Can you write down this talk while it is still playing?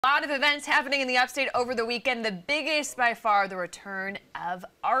A lot of events happening in the upstate over the weekend. The biggest by far, the return of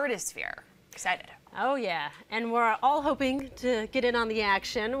Artisphere. Excited. Oh yeah, and we're all hoping to get in on the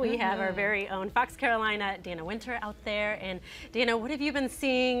action. We have our very own Fox Carolina Dana Winter out there. And Dana, what have you been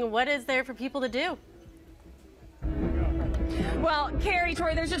seeing? What is there for people to do? Well, Carrie,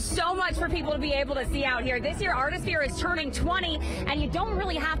 Tori, there's just so much for people to be able to see out here. This year, Artisphere is turning 20, and you don't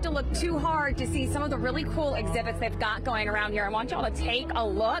really have to look too hard to see some of the really cool exhibits they've got going around here. I want y'all to take a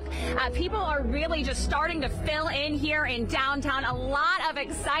look. People are really just starting to fill in here in downtown. A lot of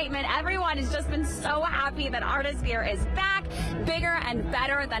excitement. Everyone has just been so happy that Artisphere is back, bigger and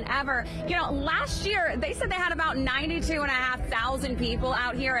better than ever. You know, last year, they said they had about 92,500 people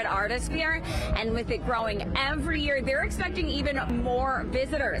out here at Artisphere, and with it growing every year, they're expecting even more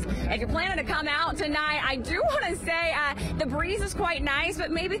visitors. If you're planning to come out tonight, I do want to say the breeze is quite nice,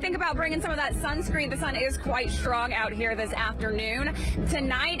 but maybe think about bringing some of that sunscreen. The sun is quite strong out here this afternoon.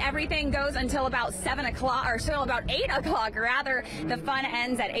 Tonight, everything goes until about 7 o'clock, or still about 8 o'clock rather. The fun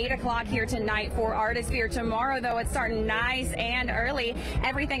ends at 8 o'clock here tonight for Artisphere. Tomorrow, though, it's starting nice and early.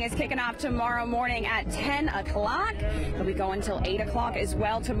 Everything is kicking off tomorrow morning at 10 o'clock. It'll be going until 8 o'clock as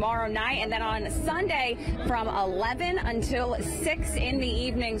well tomorrow night, and then on Sunday from 11 until 6 in the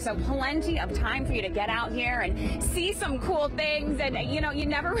evening, so plenty of time for you to get out here and see some cool things. And you know, you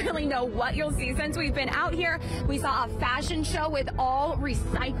never really know what you'll see. Since we've been out here, we saw a fashion show with all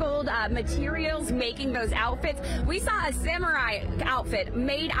recycled materials making those outfits. We saw a samurai outfit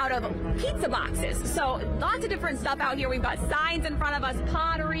made out of pizza boxes, so lots of different stuff out here. We've got signs in front of us,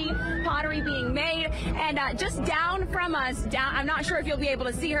 pottery being made, and just down from us, I'm not sure if you'll be able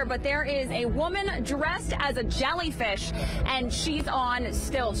to see her, but there is a woman dressed as a jellyfish, and she's on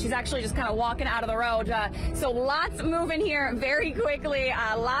stilts. She's actually just kind of walking out of the road. So lots moving here very quickly.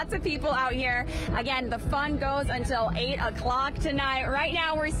 Lots of people out here. Again, the fun goes until 8 o'clock tonight. Right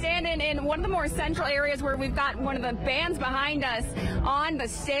now, we're standing in one of the more central areas where we've got one of the bands behind us on the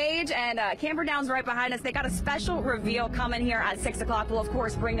stage, and Camperdown's right behind us. They got a special reveal coming here at 6 o'clock. We'll, of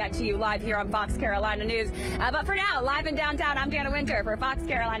course, bring that to you live here on Fox Carolina News. But for now, live in downtown, I'm Dana Winter for Fox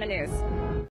Carolina News.